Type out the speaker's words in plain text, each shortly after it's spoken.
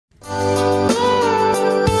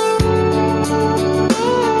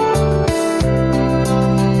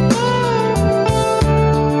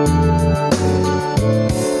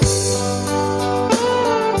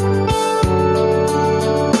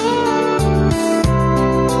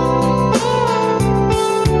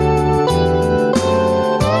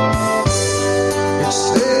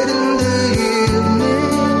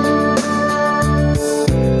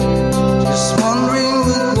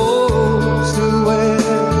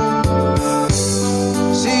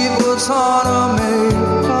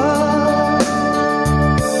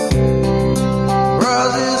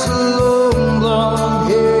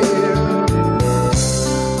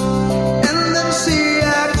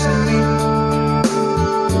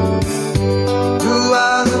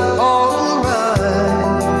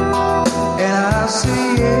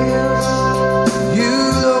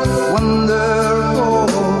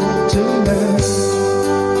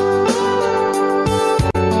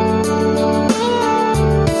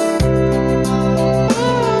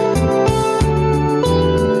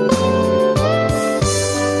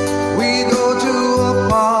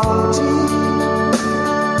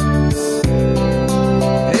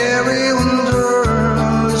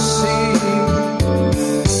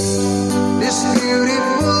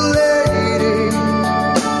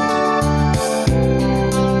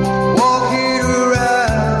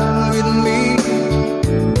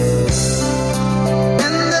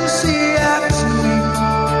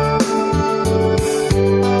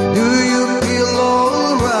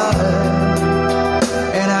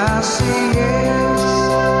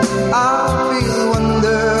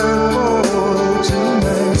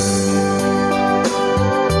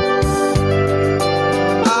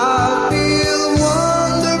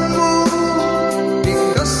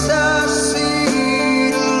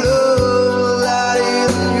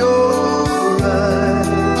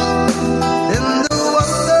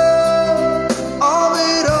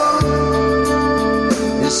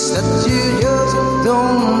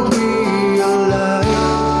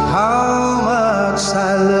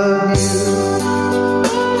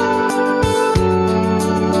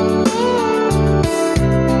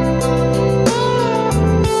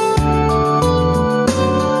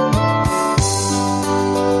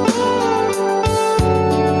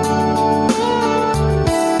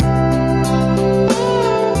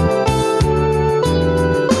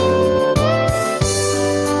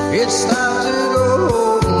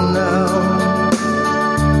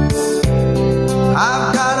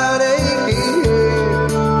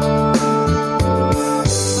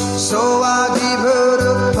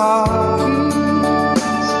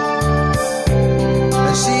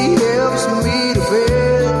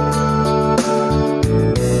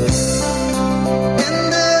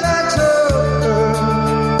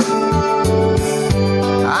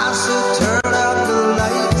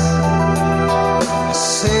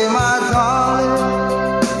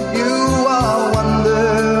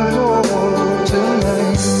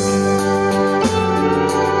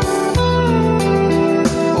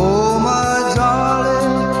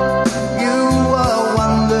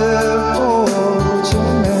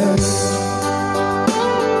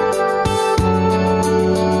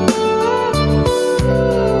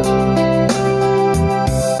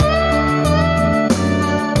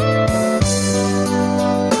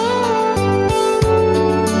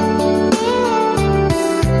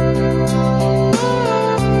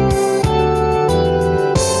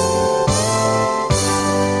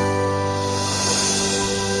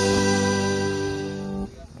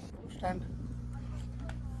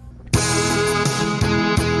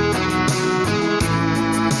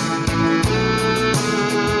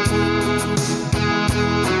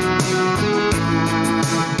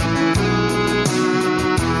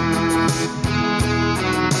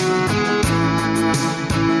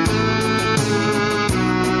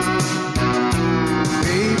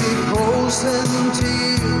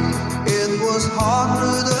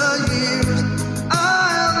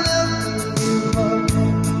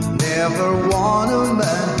never want a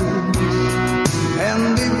man to lose. And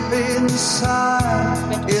deep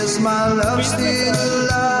inside is my love still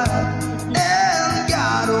alive, and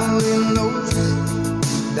God only knows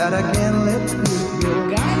that I can't let you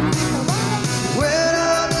go. When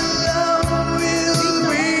I'm in love with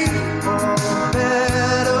me or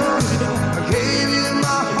better, I gave you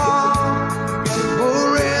my heart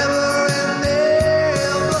forever and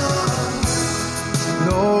ever.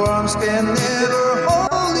 No arms can never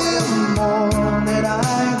hold you more than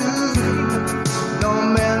I do. No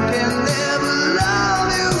man can never love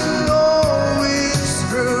you, no, it's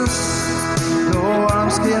true. No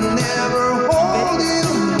arms can never hold you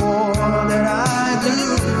more than I do.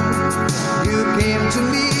 You came to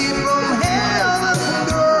me from heaven,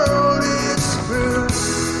 girl, it's true.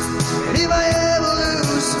 And if I ever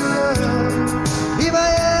lose your love, if I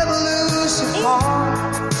ever lose your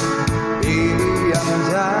heart, baby, I'm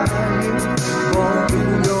dying for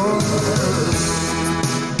your love.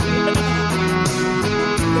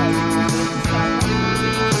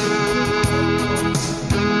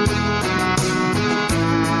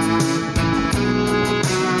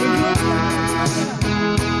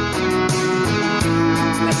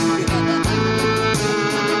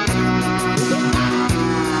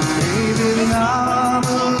 Baby, now I'm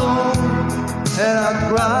alone, and I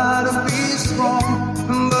try to be strong,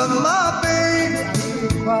 but my baby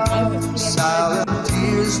cries silent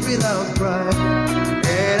tears without crying,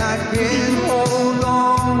 and I can't hold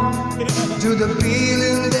on to the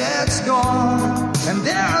feeling that's gone, and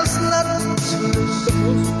there's nothing to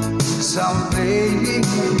lose, so I'm playing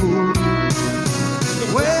cool.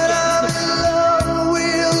 When I'm in love,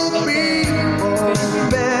 we'll be for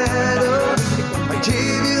better. I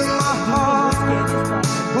give you my heart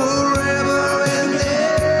forever and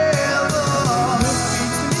ever.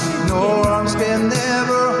 No arms can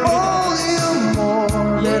never hold you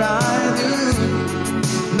more than I do.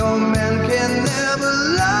 No man can never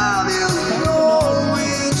love you, no,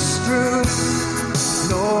 it's true.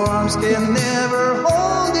 No arms can never